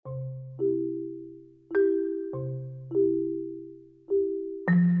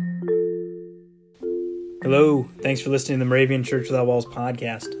Hello, thanks for listening to the Moravian Church Without Walls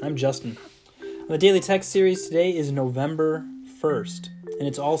podcast. I'm Justin. The daily text series today is November 1st, and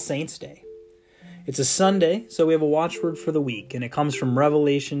it's All Saints Day. It's a Sunday, so we have a watchword for the week, and it comes from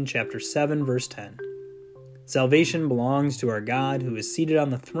Revelation chapter 7, verse 10. Salvation belongs to our God who is seated on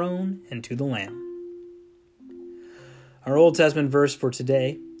the throne and to the Lamb. Our Old Testament verse for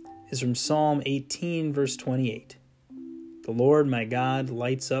today is from Psalm 18, verse 28. The Lord my God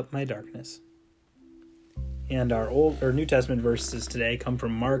lights up my darkness. And our New Testament verses today come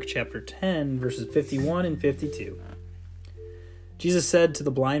from Mark chapter 10, verses 51 and 52. Jesus said to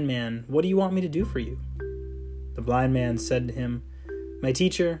the blind man, "What do you want me to do for you?" The blind man said to him, "My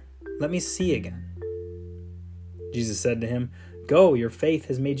teacher, let me see again." Jesus said to him, "Go, your faith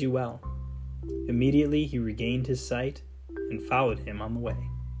has made you well." Immediately he regained his sight and followed him on the way.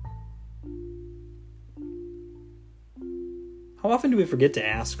 How often do we forget to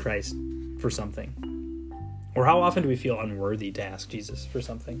ask Christ for something? Or how often do we feel unworthy to ask Jesus for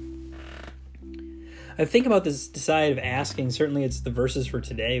something? I think about this side of asking. Certainly it's the verses for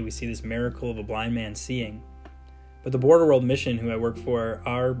today. We see this miracle of a blind man seeing. But the Border World Mission, who I work for,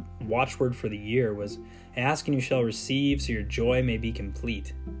 our watchword for the year was, "Ask and you shall receive, so your joy may be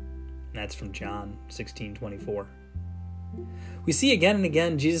complete." And that's from John 16:24. We see again and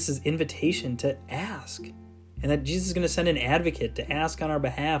again Jesus' invitation to ask, and that Jesus is going to send an advocate to ask on our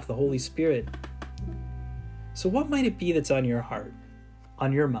behalf, the Holy Spirit. So what might it be that's on your heart,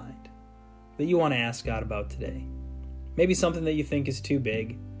 on your mind, that you want to ask God about today? Maybe something that you think is too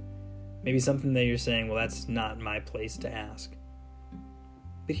big. Maybe something that you're saying, well, that's not my place to ask.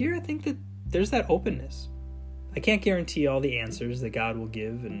 But here I think that there's that openness. I can't guarantee all the answers that God will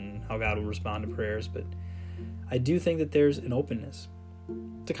give and how God will respond to prayers, but I do think that there's an openness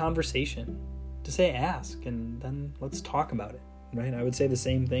to conversation, to say ask, and then let's talk about it. Right? I would say the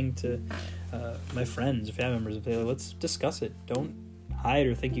same thing to my friends or family members. If they let's discuss it. Don't hide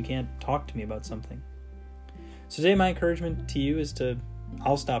or think you can't talk to me about something. So today my encouragement to you is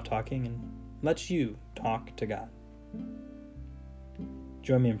I'll stop talking and let you talk to God.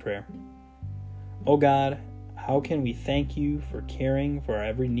 Join me in prayer. Oh God, how can we thank you for caring for our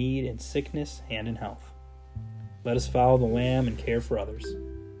every need in sickness and in health? Let us follow the Lamb and care for others.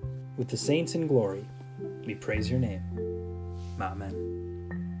 With the saints in glory, we praise your name. Amen.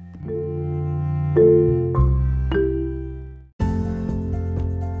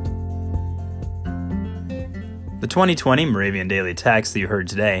 The 2020 Moravian Daily Text that you heard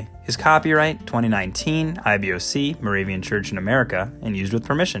today is copyright 2019 IBOC Moravian Church in America and used with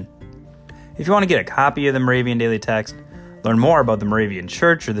permission. If you want to get a copy of the Moravian Daily Text, learn more about the Moravian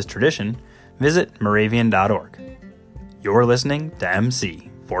Church or this tradition, visit moravian.org. You're listening to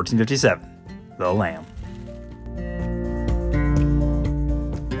MC 1457, The Lamb.